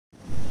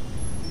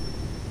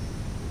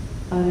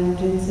our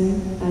entrance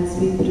in as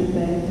we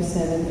prepare to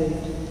celebrate.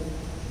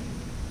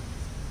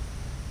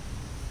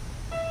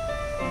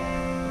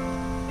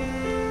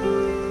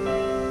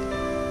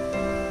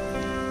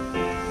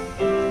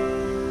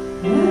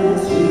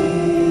 As we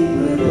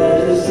prepare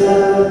to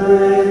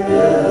celebrate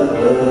the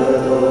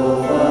birth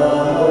of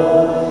our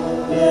Lord,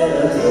 let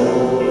us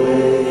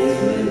always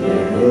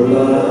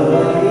remember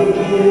our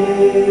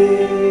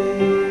King.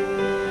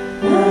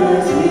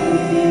 As we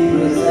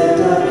present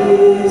our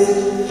gifts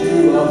to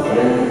our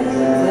friends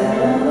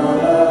and our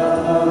loved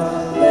ones,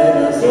 let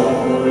us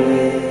offer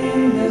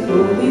in the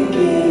holy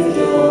gift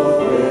of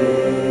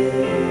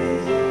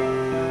praise.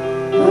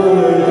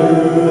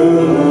 Hallelujah,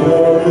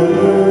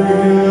 hallelujah,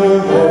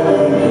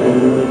 hallelujah,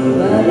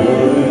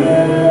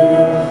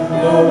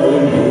 hallelujah,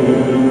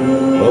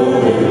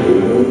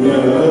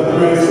 hallelujah,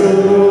 praise the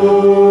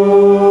Lord.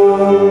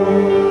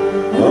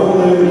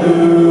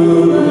 Hallelujah,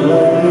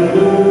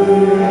 hallelujah,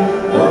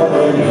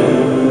 hallelujah,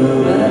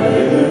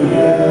 hallelujah,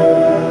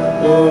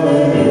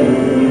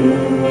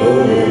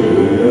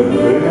 hallelujah,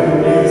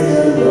 praise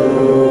the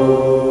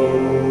Lord.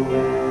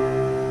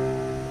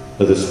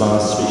 For this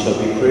Mass we shall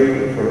be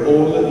praying for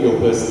all your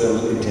personal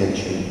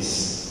intentions.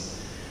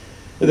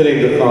 In the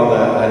name of the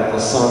Father, and of the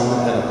Son,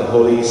 and of the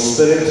Holy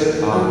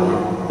Spirit,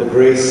 Amen. The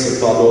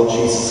grace of our Lord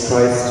Jesus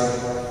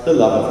Christ, the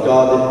love of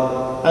God,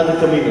 and the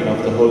communion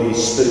of the Holy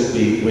Spirit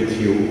be with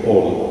you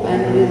all.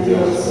 And with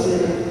your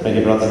spirit. My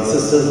dear brothers and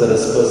sisters, let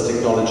us first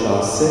acknowledge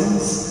our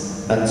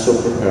sins, and so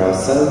prepare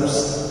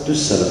ourselves to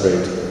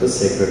celebrate the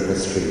sacred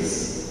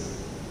mysteries.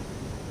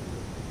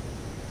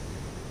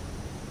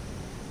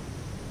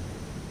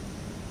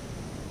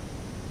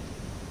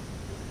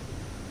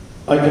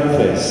 I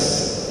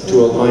confess to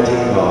Almighty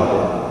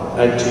God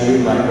and to you,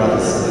 my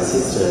brothers and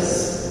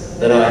sisters,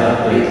 that I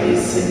have greatly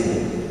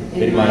sinned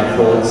in my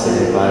thoughts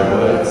and in my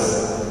words,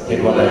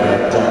 in what I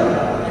have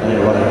done and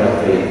in what I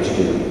have failed to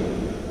do.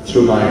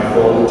 Through my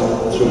fault,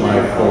 through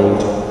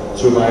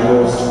my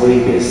most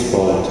grievous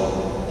fault.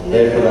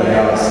 Therefore I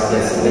ask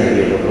Blessed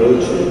Mary, the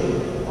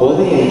Virgin, all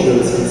the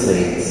angels and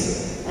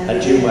saints,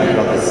 and you, my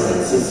brothers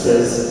and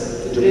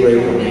sisters, to pray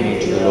for me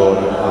to the Lord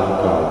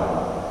our God.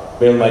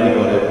 May Almighty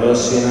God have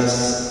mercy on us,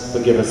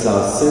 forgive us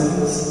our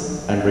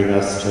sins, and bring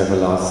us to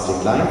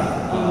everlasting life.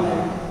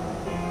 Amen.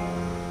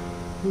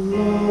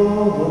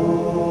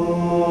 Lord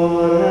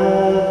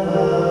have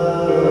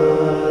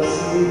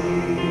mercy.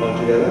 All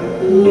together.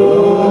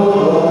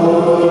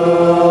 Lord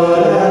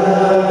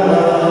have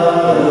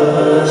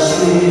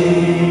mercy.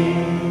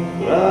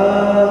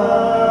 Christ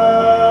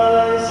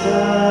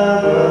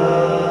have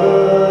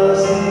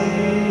mercy.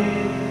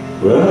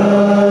 Christ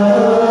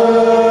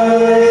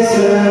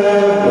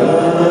have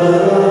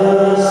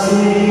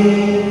mercy.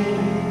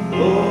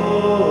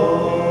 Lord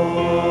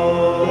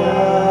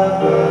have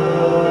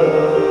mercy.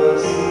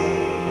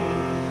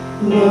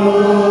 Lord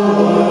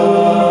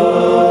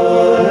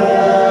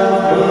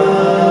have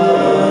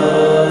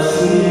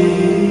mercy.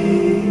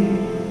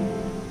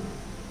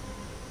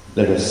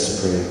 Let us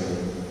pray.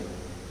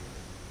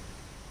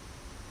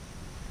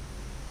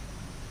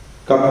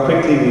 Come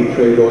quickly, we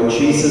pray, Lord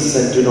Jesus,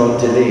 and do not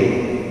delay,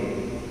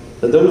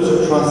 that those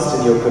who trust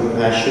in your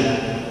compassion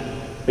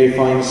may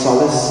find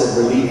solace and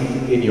relief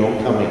in your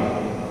coming,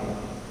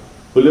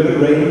 who live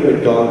and reign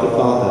with God the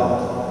Father,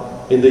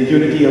 in the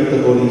unity of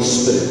the Holy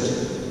Spirit,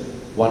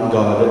 one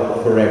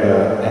God,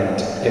 forever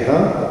and ever.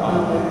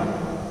 Amen.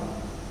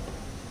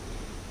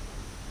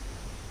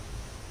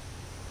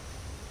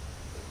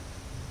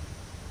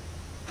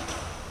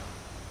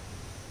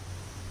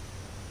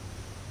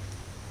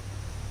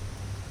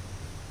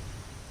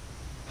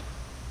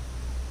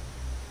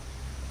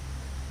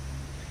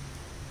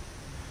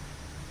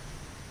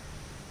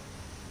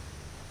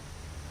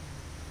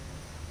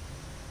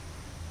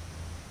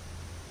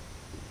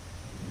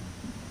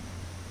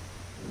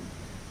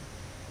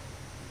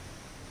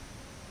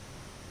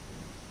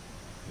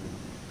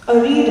 A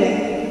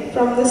reading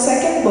from the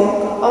second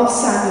book of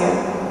Samuel.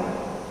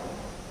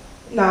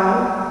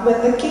 Now, when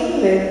the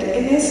king lived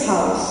in his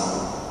house,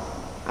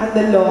 and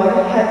the Lord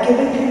had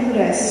given him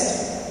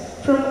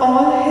rest from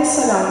all his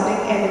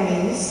surrounding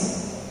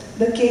enemies,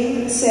 the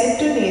king said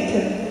to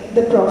Nathan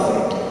the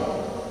prophet,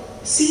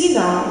 "See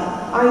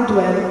now, I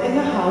dwell in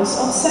a house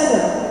of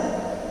cedar,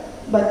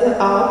 but the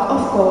ark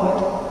of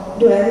God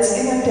dwells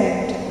in a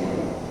tent."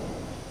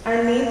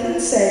 And Nathan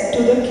said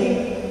to the king,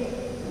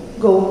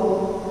 "Go,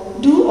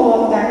 do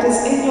all that is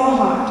in your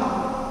heart,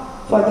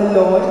 for the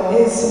Lord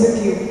is with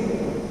you."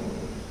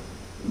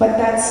 But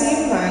that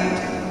same night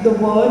the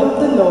word of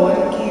the Lord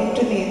came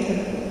to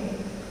Nathan,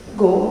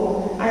 "Go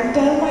and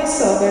tell my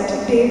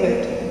servant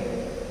David,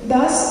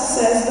 thus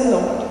says the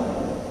Lord,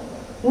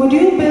 would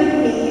you build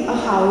me a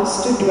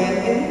house to dwell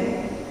in?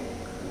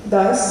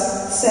 Thus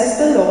says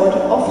the Lord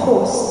of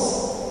hosts,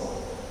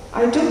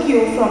 I took you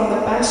from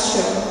the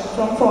pasture,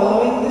 from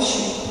following the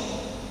sheep,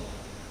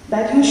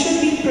 that you should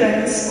be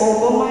prince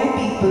over my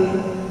people,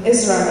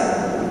 Israel.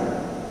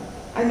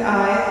 And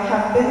I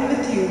have been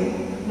with you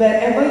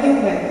wherever you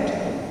went,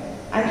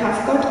 and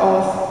have cut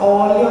off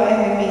all your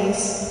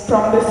enemies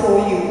from before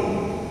you.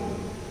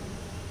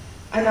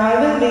 And I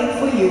will make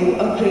for you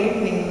a great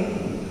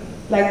name,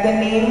 like the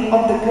name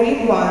of the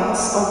great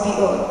ones of the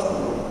earth.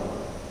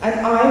 And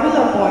I will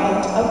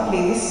appoint a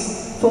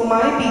place for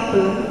my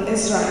people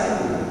Israel,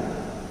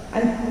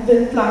 and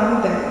will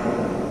plant them,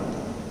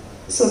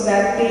 so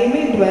that they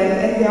may dwell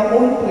in their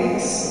own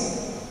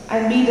place,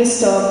 and be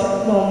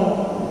disturbed no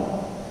more.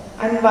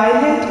 And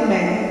violent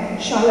men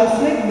shall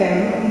afflict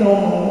them no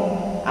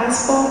more,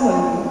 as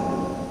formerly,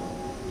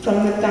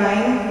 from the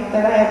time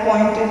that I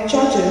appointed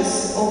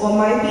judges over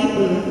my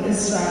people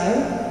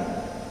Israel.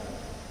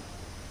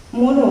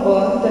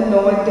 Moreover, the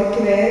Lord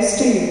declares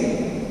to you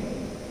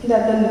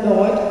that the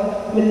Lord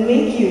will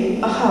make you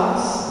a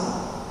house.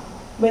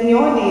 When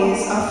your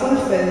days are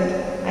fulfilled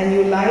and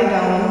you lie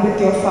down with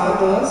your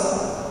fathers,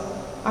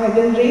 I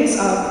will raise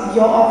up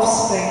your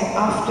offspring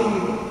after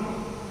you,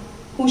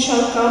 who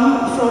shall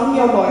come from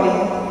your body,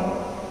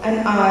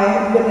 and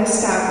I will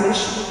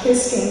establish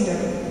his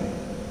kingdom.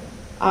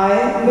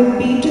 I will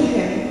be to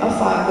him a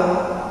father,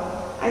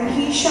 and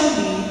he shall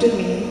be to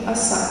me a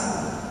son.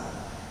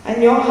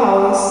 And your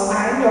house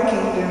and your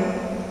kingdom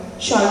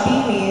shall be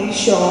made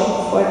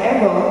sure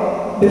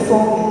forever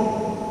before me.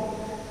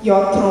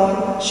 Your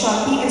throne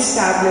shall be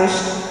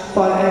established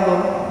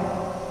forever.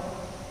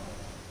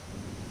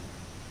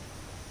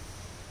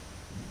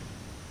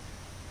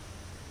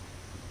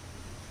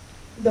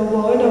 The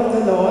word of the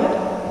Lord.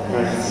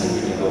 Praise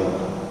be to God.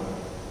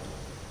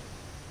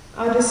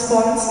 Our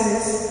response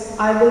is,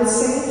 I will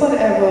sing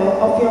forever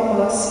of your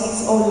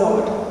mercies, O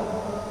Lord.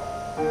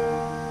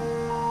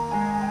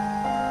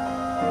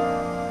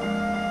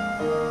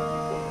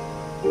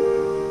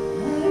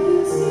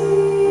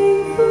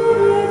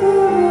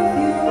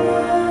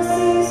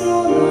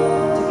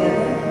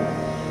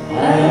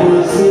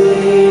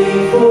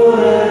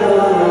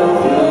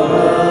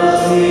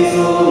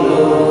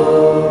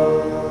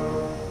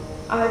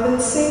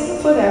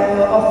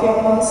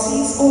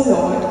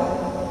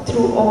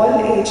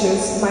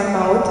 My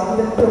mouth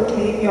will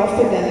proclaim your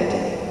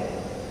fidelity.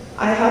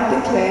 I have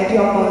declared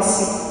your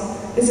mercy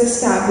is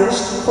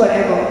established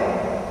forever.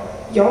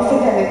 Your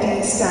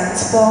fidelity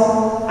stands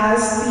firm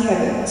as the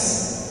heavens.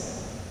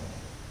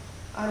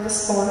 Our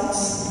response: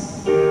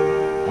 I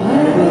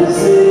will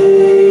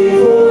sing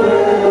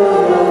forever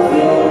of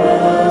your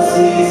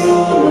mercies, O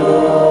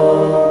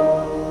Lord.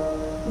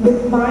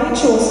 With my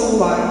chosen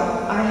one,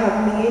 I have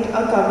made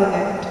a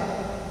covenant.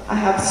 I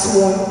have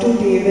sworn to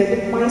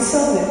David, my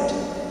servant.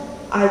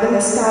 I will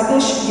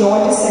establish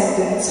your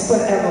descendants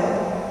forever,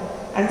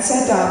 and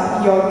set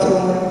up your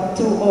throne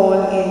through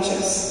all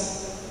ages.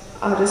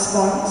 Our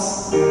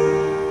response: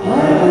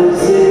 I will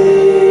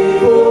sing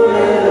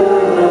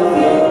forever of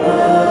your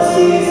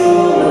mercies, O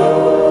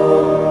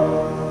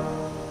Lord.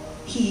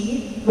 He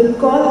will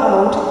call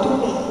out to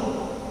me,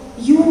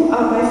 you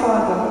are my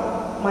Father,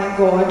 my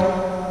God,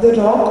 the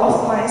rock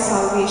of my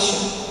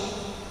salvation.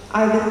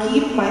 I will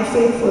keep my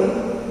faithful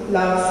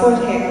love for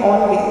him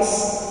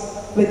always.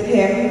 With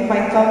him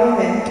my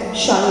covenant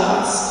shall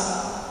last.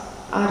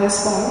 Our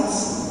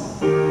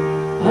response: I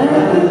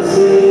will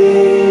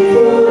sing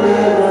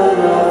forever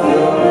of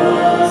your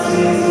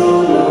mercies, O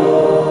Lord.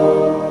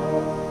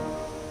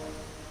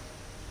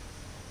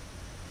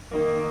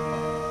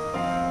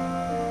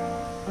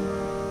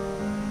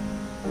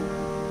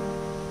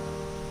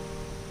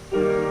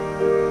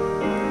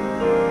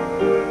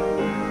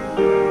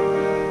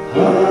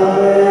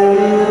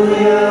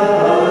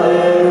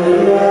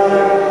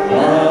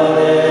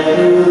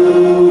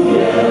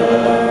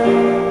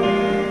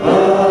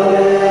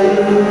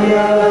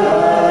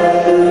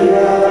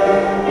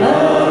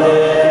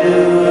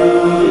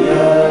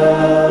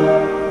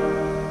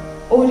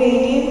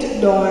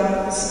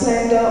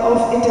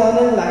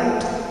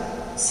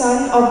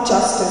 of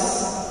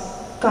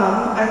justice,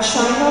 come and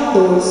shine on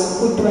those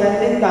who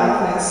dwell in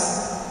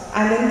darkness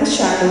and in the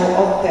shadow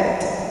of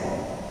death.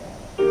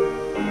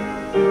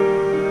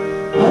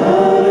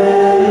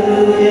 Hallelujah,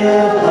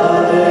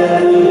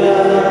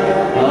 hallelujah,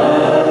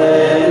 hallelujah.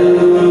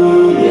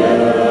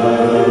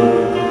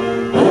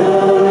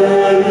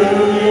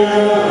 Hallelujah,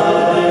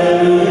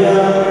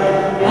 hallelujah,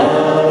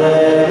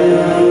 hallelujah.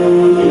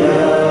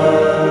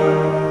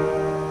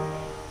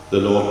 The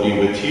Lord be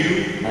with you.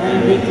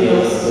 And with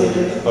your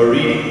spirit. A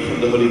reading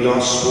from the Holy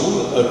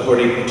Gospel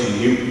according to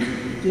Luke.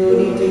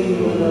 Glory to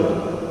you, O Lord.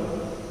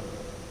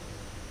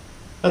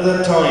 At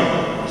that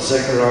time,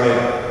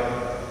 Zechariah,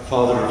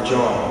 father of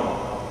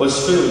John,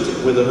 was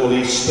filled with the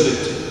Holy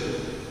Spirit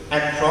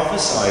and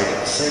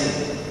prophesied,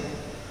 saying,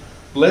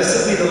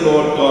 Blessed be the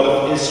Lord God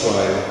of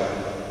Israel,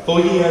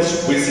 for he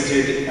has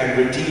visited and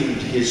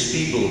redeemed his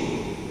people,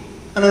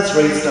 and has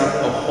raised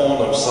up a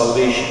horn of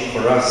salvation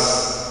for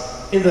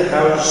us in the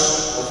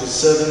house of his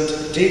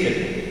servant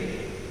David,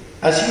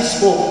 as he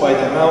spoke by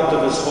the mouth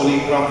of his holy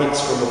prophets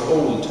from of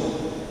old,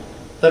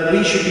 that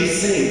we should be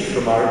saved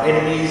from our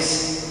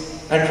enemies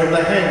and from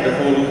the hand of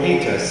all who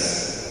hate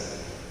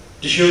us,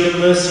 to show the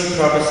mercy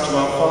promised to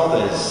our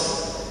fathers,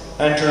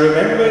 and to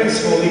remember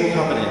his holy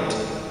covenant,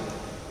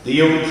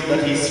 the oath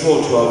that he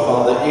swore to our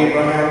father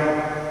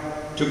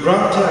Abraham, to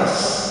grant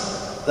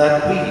us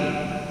that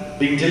we,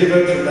 being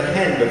delivered from the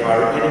hand of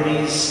our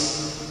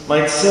enemies,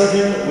 might serve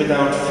him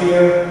without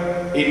fear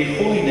in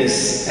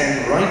holiness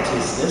and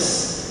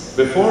righteousness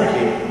before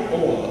him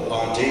all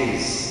our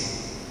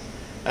days.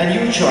 And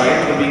you,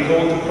 child, will be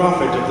called the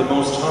prophet of the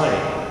Most High,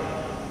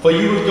 for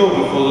you will go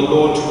before the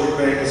Lord to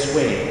prepare his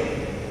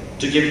way,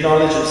 to give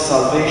knowledge of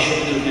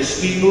salvation to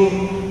his people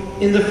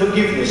in the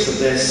forgiveness of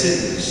their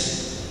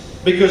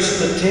sins,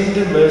 because of the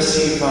tender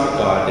mercy of our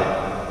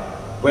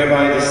God,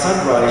 whereby the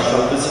sunrise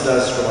shall visit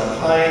us from on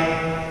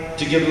high,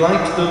 to give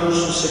light to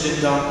those who sit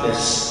in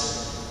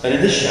darkness and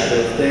in the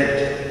shadow of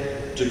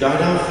death, to guide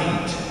our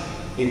feet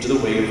into the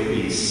way of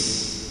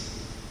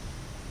peace.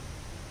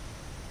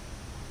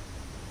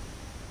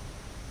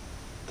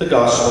 The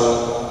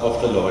Gospel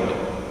of the Lord.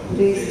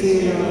 Praise to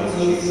you, Lord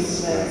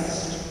Jesus Christ.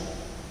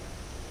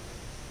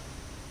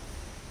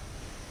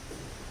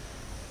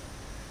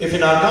 If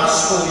in our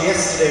Gospel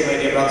yesterday,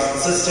 my dear brothers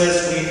and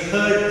sisters, we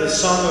heard the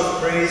song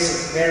of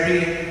praise of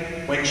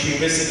Mary when she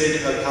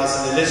visited her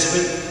cousin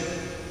Elizabeth,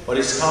 what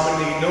is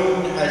commonly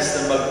known as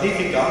the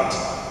Magnificat,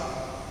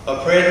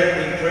 a prayer that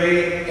we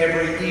pray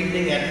every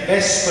evening at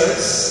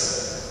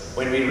Vespers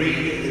when we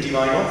read the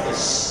Divine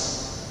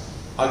Office.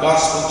 Our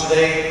Gospel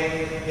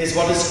today is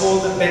what is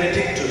called the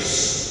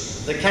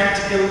Benedictus, the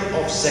Canticle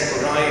of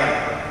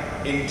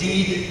Zechariah.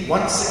 Indeed,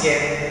 once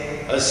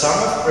again, a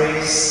song of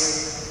praise,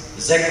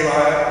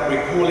 Zechariah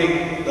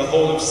recalling the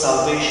whole of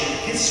salvation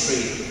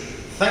history,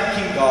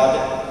 thanking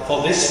God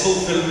for this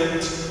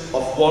fulfillment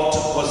of what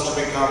was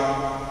to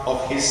become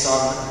of his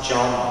son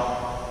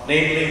John,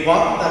 namely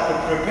one that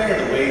would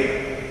prepare the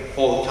way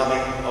for the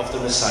coming of the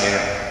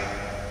Messiah.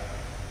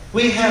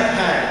 We have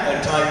had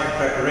a time of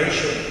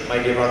preparation, my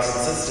dear brothers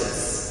and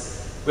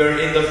sisters. We're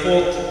in the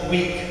 4th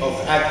week of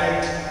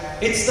Advent.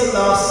 It's the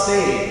last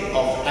day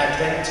of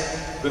Advent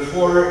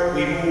before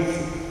we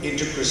move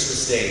into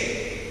Christmas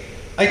Day.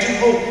 I do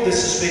hope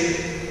this has been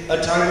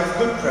a time of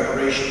good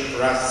preparation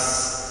for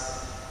us.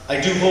 I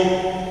do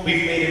hope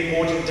we've made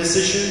important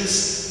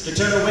decisions to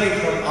turn away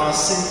from our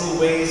sinful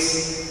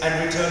ways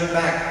and return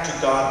back to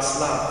God's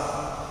love.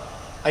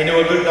 I know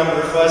a good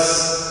number of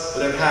us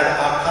would have had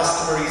our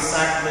customary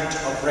sacrament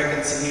of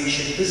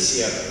reconciliation this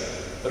year,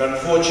 but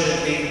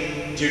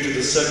unfortunately, due to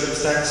the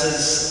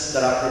circumstances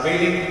that are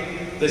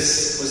prevailing,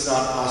 this was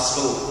not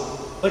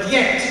possible. But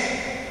yet,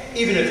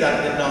 even if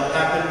that did not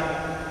happen,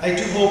 I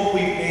do hope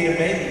we've made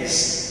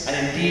amends and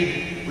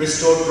indeed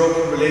restored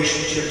broken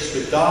relationships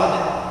with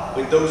God,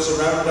 with those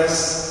around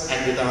us,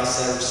 and with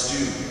ourselves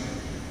too.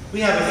 We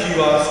have a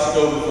few hours to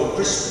go before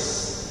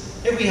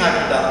Christmas. If we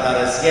haven't done that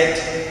as yet,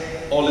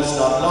 all is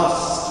not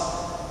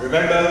lost.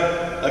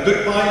 Remember, a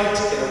good pilot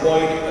can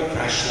avoid a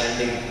crash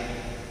landing,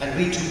 and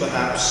we too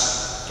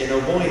perhaps can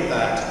avoid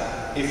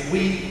that if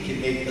we can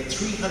make a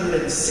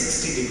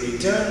 360-degree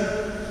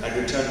turn and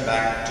return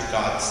back to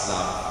God's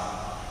love.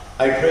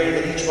 I pray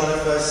that each one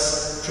of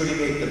us truly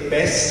make the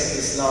best of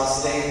this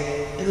last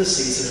day in the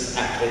season of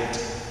Advent,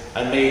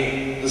 and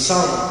may the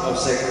song of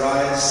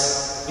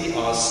Zacharias be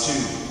ours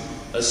too,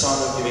 a song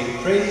of giving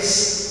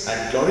praise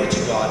and glory to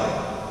God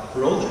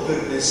for all the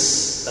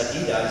goodness that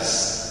he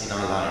does in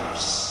our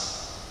lives.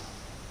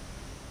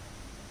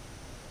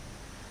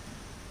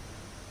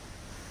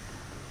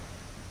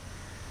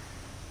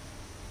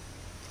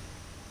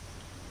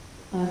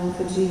 And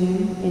offer to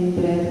him in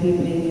bread we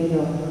bring you,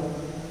 Lord.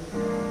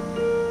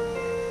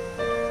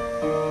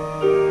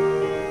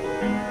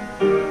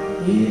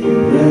 In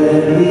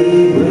bread we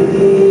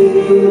bring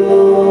you,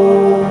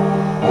 Lord,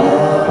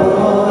 our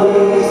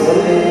bodies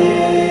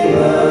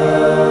labor.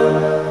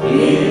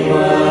 In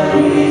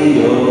wine we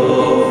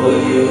offer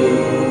you,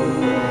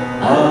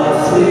 our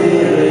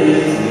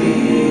spirits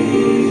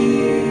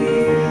lead.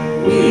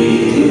 We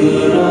do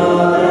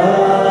not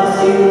ask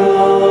you,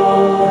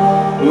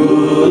 Lord, who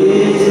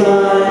is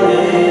thy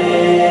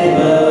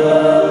neighbor,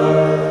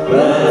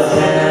 but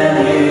stand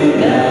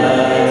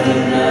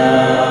united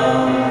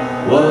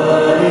now,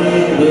 one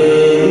in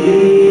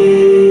belief.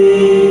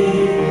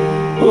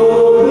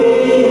 Oh, we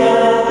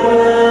have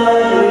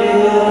gladly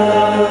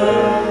heard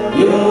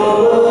your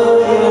word,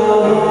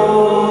 your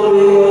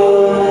holy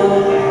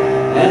word,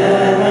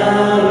 and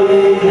now we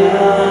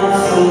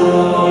cast the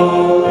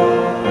Lord,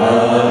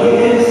 our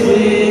gifts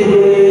we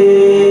bring.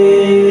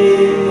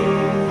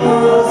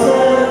 Our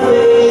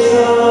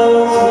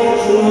salvations be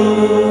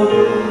true,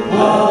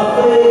 our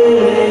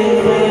failing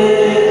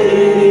faith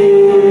in you,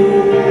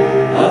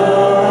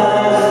 our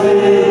lives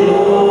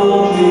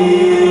belong to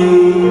you,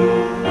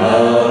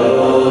 our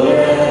Lord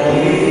and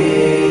King.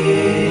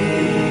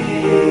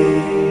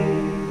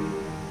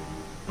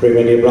 Pray,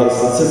 my dear brothers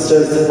and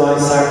sisters, that my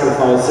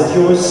sacrifice and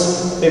yours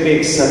may be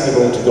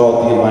acceptable to God,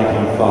 the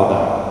Almighty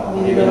Father.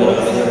 May the Lord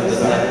accept the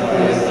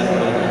sacrifice at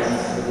my hands,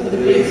 for the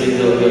praise and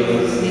glory of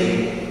his name,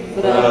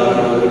 for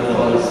our good and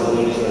all his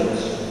holy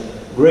church.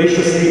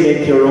 Graciously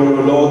make your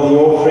own, Lord, the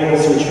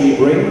offerings which we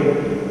bring,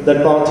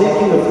 that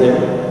partaking of them,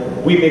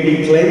 we may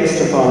be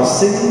cleansed of our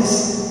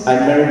sins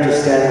and merit to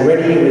stand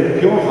ready with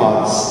pure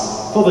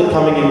hearts for the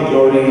coming in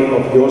glory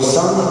of your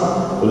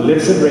Son, who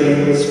lives and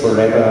reigns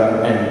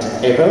forever and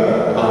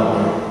ever.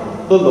 Amen.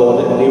 The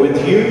Lord be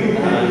with you.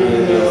 And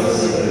with your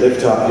spirit.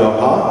 Lift up your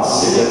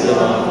hearts. Lift them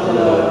up to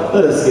the Lord.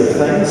 Let us give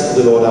thanks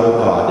to the Lord our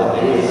God.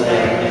 It is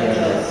right and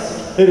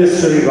just. It is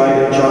truly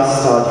right and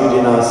just, our duty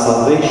and our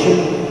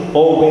salvation,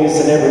 always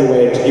and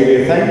everywhere to give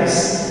you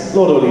thanks,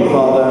 Lord, Holy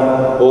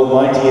Father,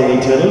 Almighty and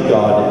eternal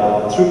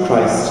God, through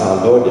Christ our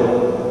Lord.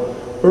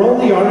 For all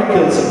the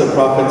oracles of the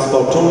prophets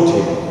foretold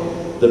him,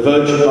 the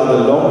Virgin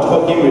Mother longed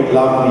for him with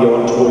love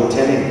beyond all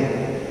telling.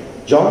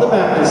 John the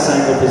Baptist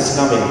sang of his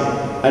coming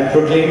and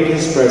proclaimed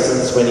his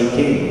presence when he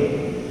came.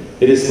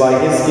 It is by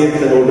his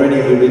gift that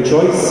already we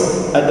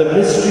rejoice at the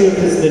mystery of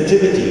his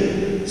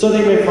nativity, so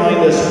they may find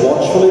us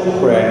watchful in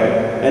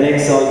prayer and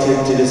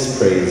exalted in his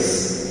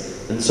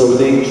praise. And so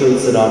with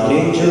angels and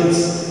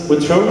archangels,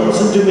 with thrones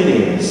and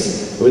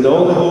dominions, with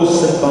all the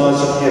hosts and powers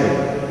of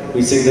heaven,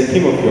 we sing the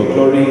hymn of your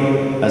glory,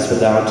 as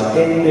without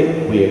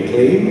end we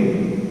acclaim.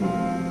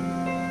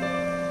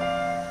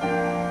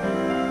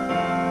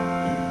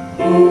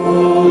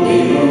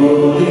 Holy,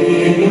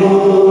 holy,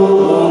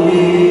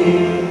 holy,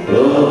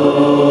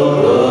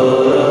 Lord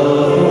God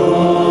of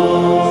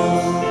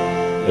hosts,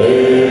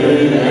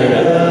 heaven and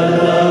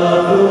earth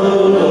are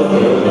full of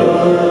your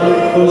glory.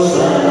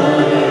 Hosanna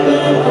in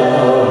the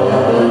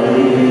highest.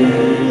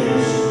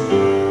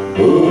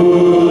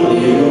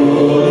 Holy,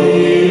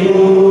 holy,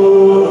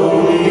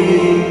 holy,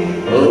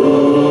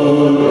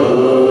 Lord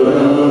God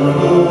of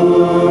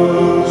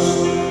hosts,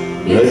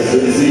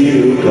 blessed is he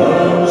who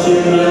comes in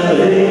the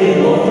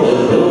name of the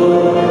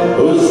Lord.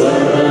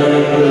 Hosanna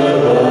in the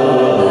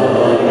highest.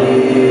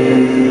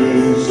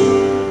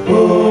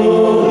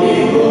 Holy,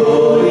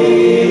 holy,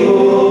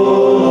 holy,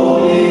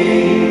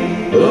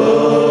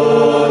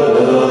 Lord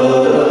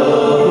God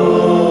of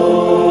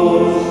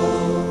hosts.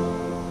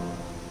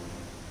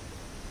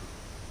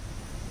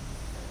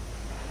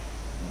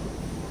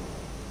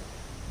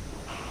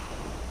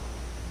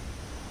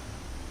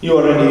 You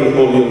are indeed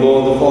holy, O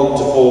Lord, the font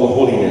of all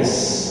holiness.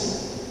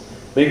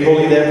 Make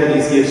holy therefore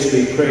these gifts,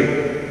 we pray,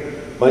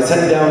 by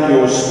sending down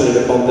your Spirit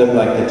upon them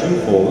like the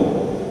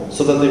dewfall,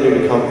 so that they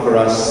may become for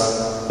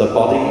us the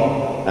body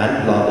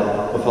and blood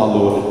of our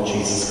Lord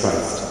Jesus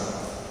Christ.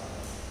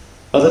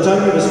 At the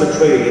time he was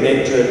betrayed and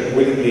entered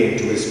willingly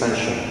into his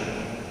passion,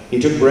 he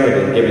took bread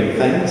and giving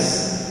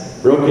thanks,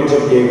 broke it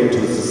and gave it to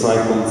his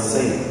disciples,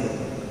 saying,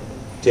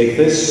 "Take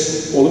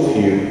this, all of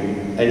you,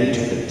 and eat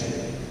of it,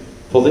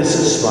 for this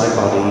is my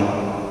body,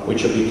 which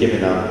shall be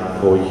given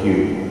up for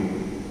you."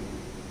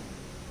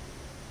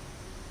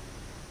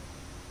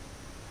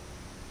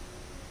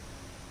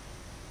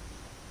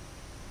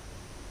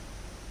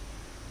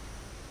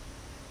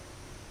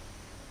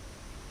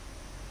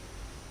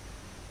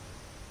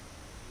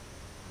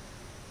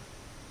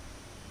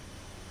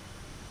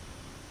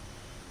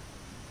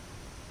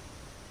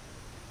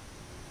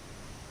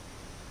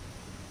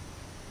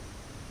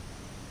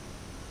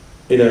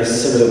 In a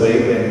similar way,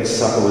 when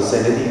supper was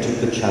ended, he took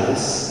the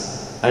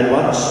chalice, and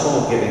once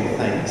more giving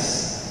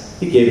thanks,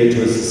 he gave it to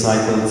his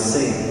disciples,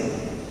 saying,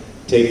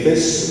 "Take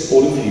this,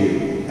 all of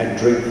you, and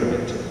drink from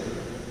it.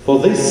 For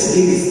this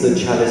is the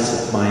chalice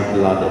of my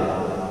blood,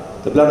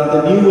 the blood of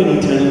the new and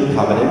eternal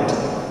covenant,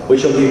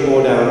 which shall be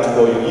poured out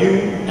for you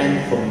and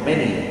for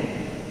many,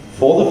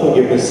 for the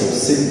forgiveness of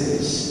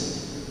sins.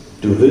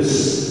 Do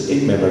this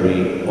in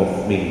memory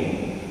of me."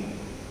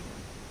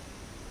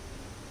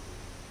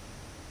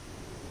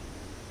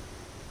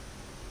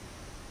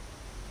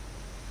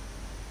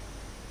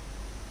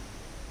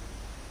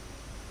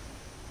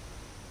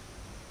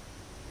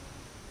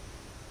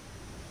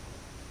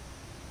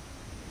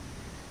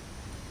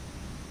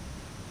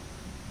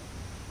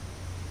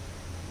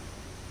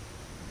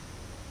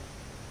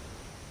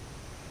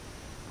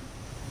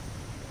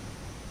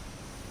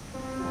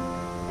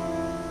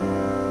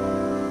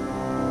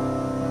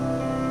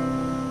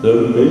 The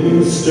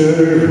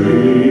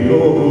mystery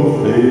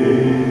of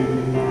faith,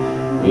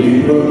 we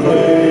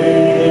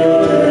proclaim your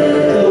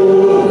death, O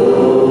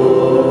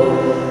Lord,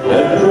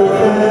 and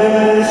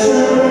profess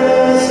your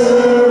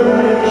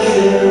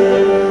resurrection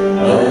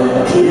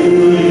until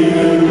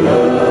you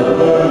come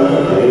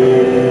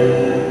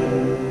again.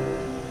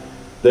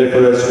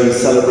 Therefore, as we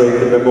celebrate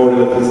the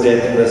memorial of his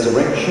death and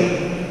resurrection,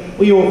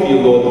 we offer you,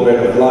 Lord, the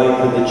bread of life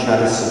and the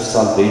chalice of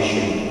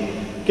salvation,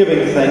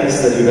 giving thanks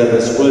that you have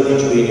us worthy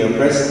to be in your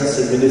presence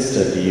and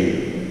minister to you.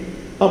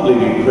 Humbly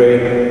we pray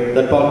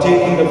that,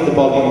 partaking of the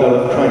body and blood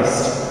of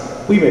Christ,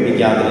 we may be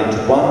gathered into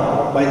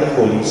one by the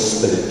Holy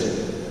Spirit.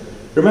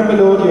 Remember,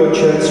 Lord, your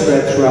church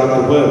spread throughout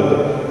the world,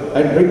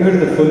 and bring her to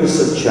the fullness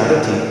of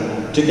charity,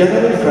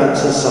 together with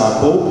Francis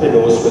our Pope and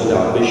Oswald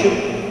our Bishop,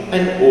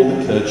 and all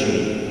the clergy.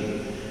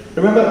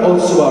 Remember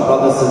also our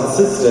brothers and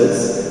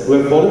sisters who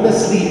have fallen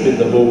asleep in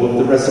the hope of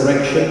the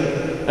resurrection,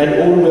 and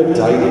all who have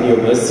died in your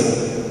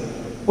mercy.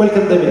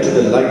 Welcome them into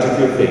the light of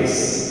your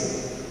face.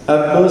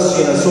 Have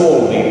mercy on us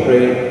all, we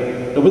pray,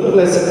 and with the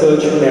Blessed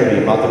Virgin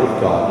Mary, Mother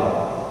of God,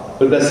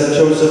 with Blessed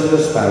Joseph, her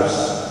spouse,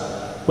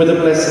 with the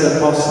blessed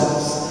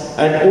apostles,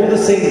 and all the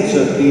saints who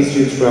have pleased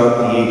you throughout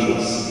the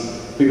ages,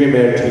 we may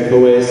merit to be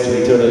co-heirs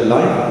to eternal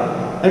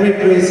life, and we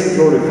praise and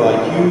glorify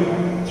you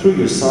through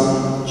your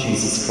Son,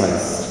 Jesus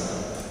Christ.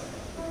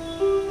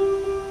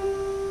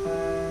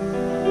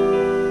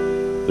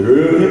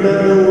 Through him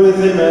and with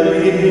him and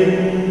in him,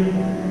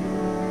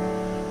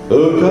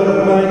 O God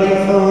Almighty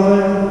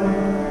Father,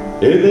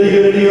 in the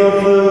unity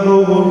of the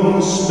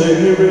Holy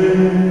Spirit,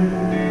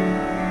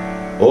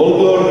 all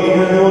glory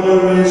and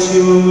honor is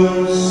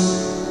yours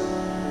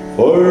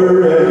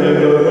forever and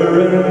ever.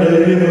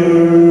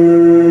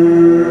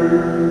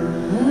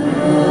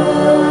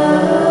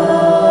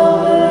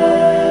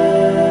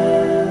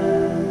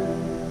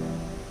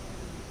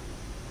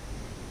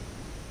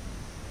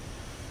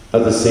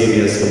 At the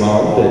Saviour's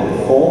command,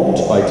 informed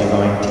by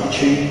divine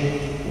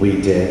teaching,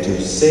 we dare to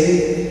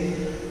say,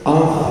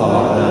 Our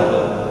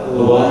Father,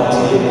 who art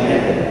in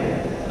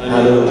heaven,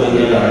 hallowed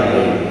be thy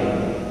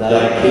name.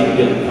 Thy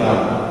kingdom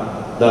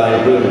come,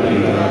 thy will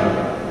be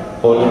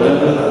done, on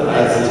earth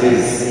as it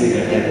is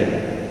in heaven.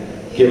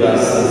 Give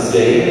us this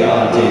day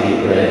our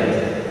daily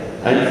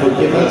bread, and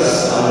forgive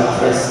us our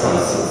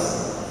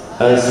trespasses,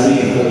 as we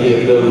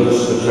forgive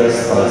those who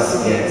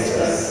trespass against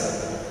us.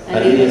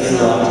 And lead us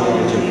not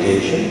into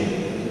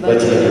temptation, but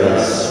deliver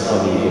us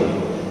from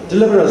evil.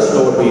 Deliver us,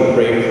 Lord, we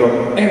pray,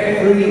 from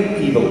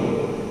every evil.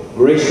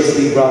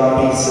 Graciously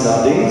grant peace in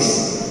our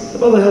days, and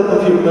by the help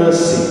of your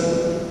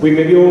mercy, we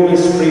may be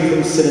always free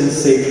from sin and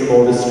safe from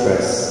all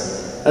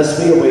distress, as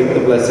we await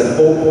the blessed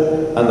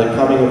hope and the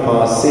coming of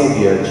our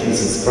Saviour,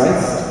 Jesus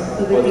Christ.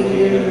 For the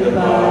kingdom, the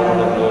power, and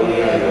the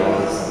glory are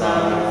yours,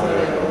 now and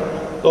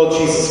forever. Lord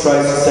Jesus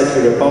Christ, who said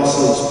to your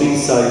apostles,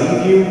 Peace I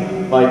leave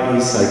you, my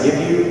peace I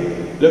give you,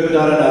 look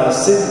not on our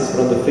sins,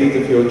 but on the faith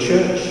of your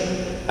church,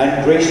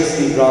 and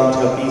graciously grant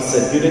her peace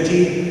and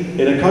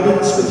unity, in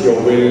accordance with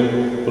your will,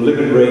 who live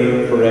and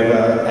reign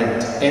forever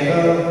and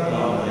ever.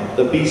 Amen.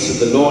 The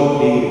peace of the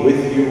Lord be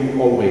with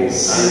you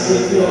always. And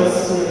with your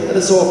spirit. Let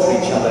us offer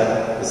each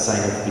other the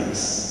sign of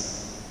peace.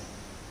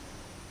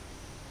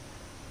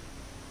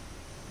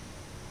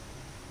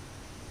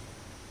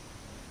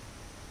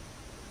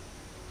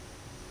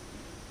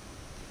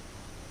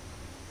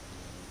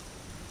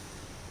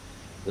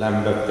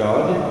 Lamb of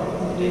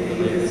God, Take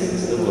away the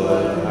sins of the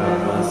world, have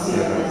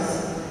mercy on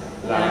us.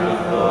 Lamb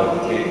of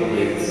God, take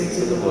away the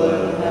sins of the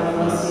world, have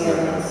mercy on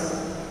us.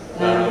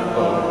 Lamb of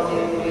God,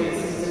 take away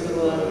the sins of the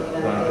world,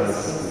 grant us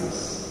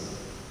peace.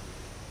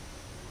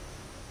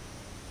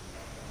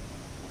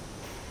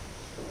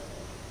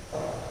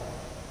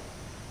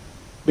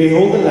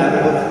 behold the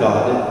Lamb of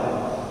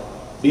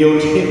God.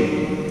 Behold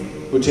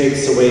him who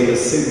takes away the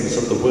sins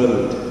of the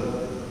world.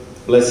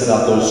 Blessed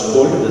are those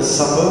called to the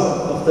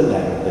supper of the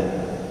Lamb.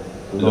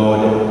 Lord,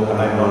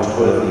 I am not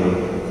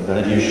worthy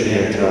that you should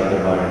enter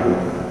under my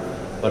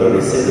roof, but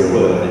only say the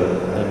word,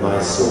 and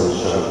my soul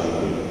shall be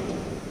healed.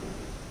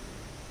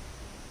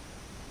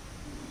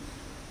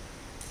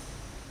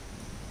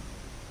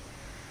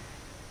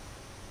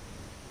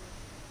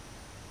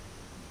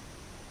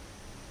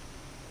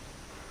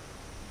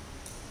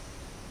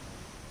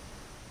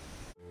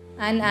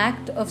 An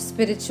act of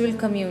spiritual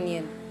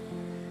communion.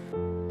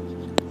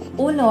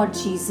 O Lord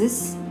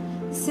Jesus,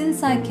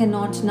 since I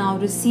cannot now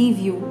receive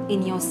you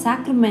in your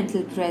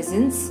sacramental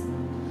presence,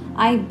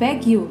 I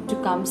beg you to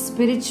come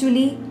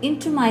spiritually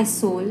into my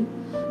soul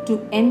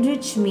to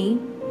enrich me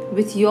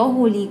with your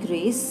holy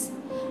grace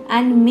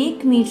and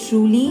make me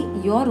truly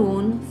your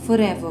own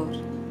forever.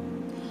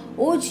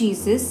 O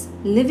Jesus,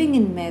 living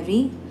in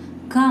Mary,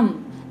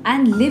 come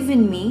and live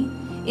in me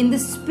in the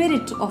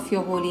spirit of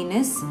your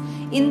holiness,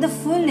 in the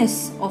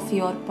fullness of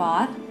your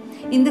power,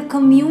 in the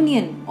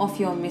communion of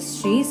your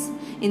mysteries,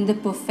 in the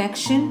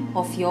perfection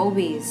of your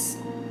ways.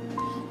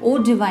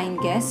 O divine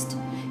guest,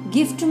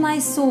 give to my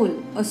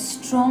soul a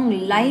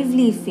strong,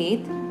 lively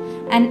faith,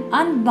 an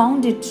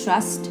unbounded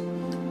trust,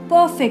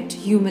 perfect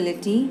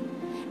humility,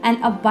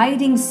 an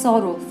abiding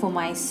sorrow for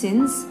my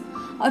sins,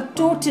 a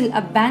total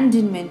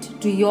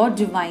abandonment to your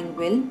divine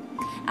will,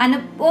 and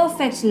a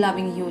perfect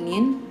loving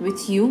union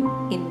with you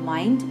in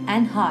mind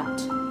and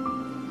heart.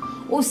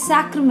 O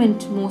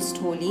sacrament most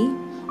holy,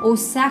 O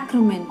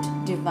sacrament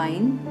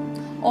divine,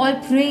 all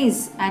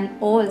praise and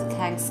all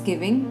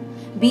thanksgiving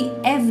be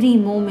every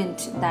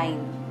moment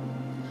thine.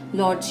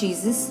 Lord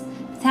Jesus,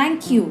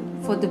 thank you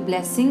for the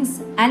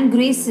blessings and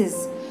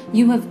graces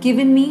you have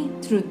given me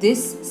through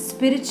this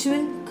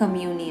spiritual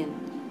communion.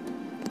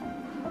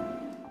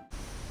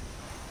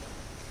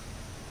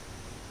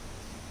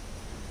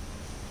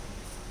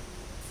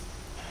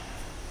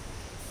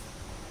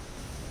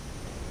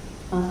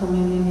 Our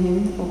communion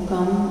hymn, O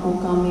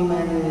come,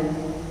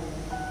 Emmanuel.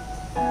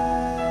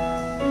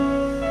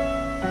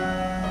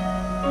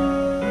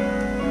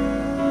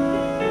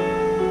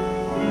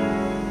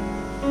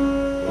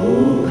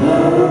 Oh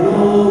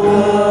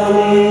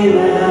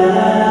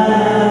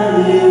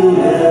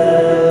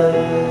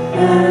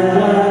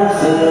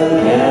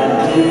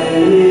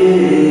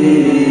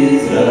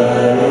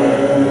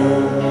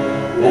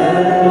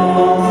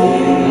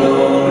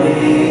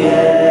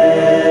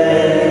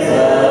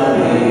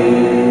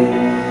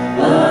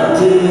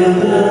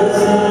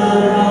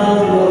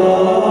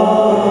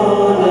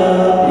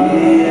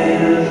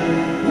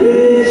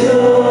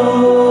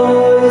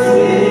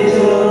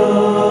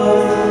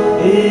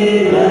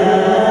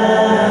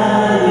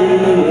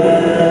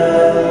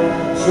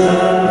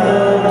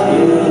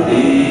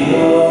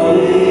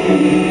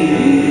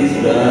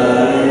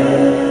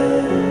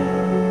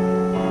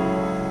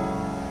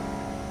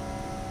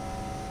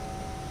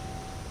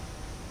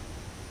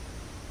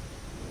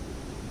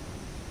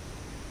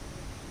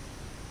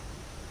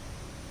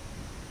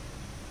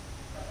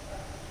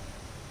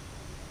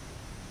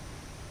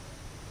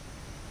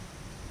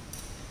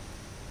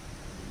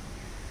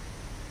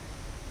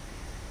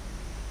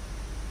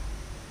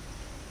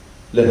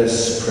Let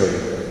us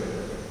pray.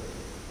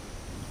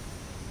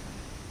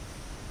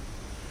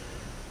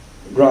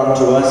 Grant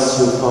to us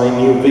who find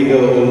new vigor,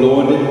 O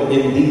Lord,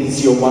 in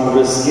these your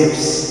wondrous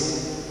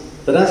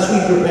gifts, that as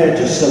we prepare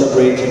to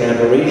celebrate in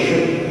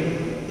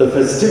adoration the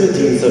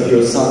festivities of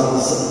your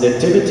Son's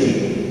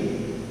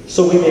nativity,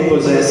 so we may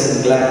possess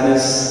in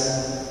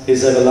gladness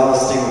his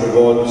everlasting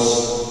rewards,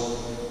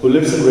 who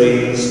lives and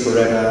reigns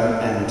forever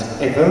and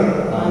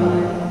ever.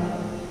 Amen.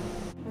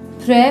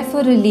 Prayer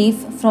for relief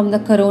from the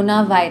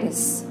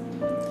coronavirus.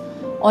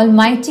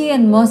 Almighty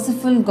and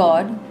merciful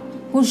God,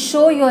 who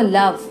show your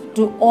love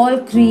to all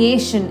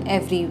creation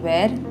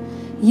everywhere,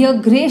 hear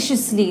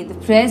graciously the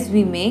prayers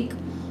we make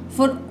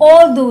for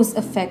all those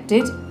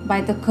affected by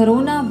the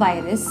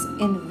coronavirus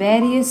in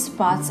various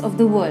parts of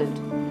the world.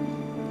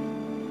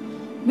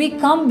 We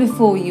come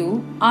before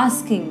you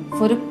asking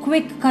for a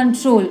quick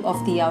control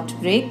of the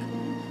outbreak,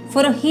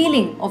 for a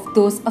healing of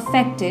those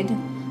affected,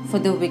 for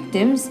the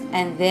victims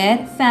and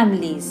their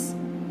families.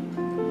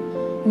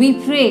 We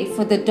pray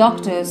for the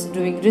doctors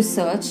doing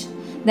research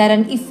that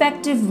an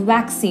effective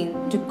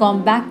vaccine to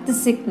combat the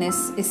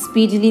sickness is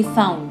speedily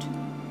found.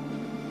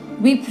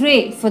 We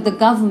pray for the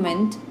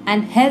government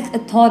and health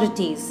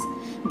authorities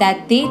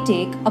that they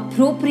take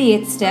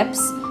appropriate steps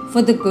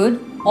for the good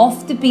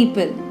of the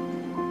people.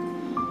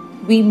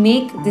 We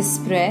make this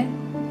prayer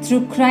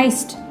through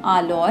Christ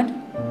our Lord.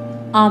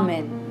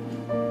 Amen.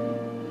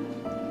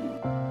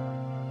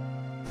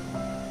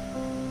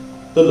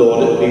 The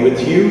Lord be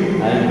with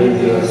you, And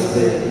with your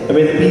spirit. and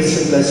may the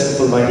peace and blessing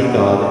of Almighty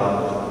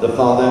God, the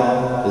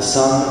Father, the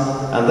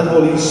Son, and the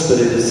Holy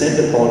Spirit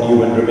descend upon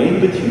you and remain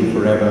with you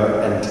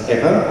forever and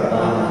ever.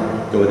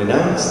 Amen. Go and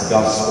announce the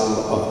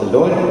gospel of the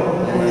Lord.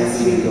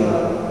 Thanks be to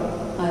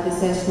God. Our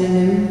recession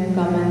hymn,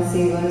 Come and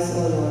Save Us,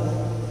 O Lord.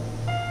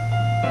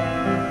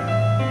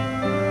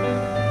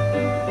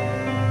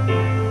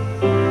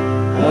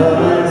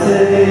 Come and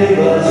save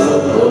us, O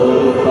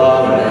Lord,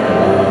 forever.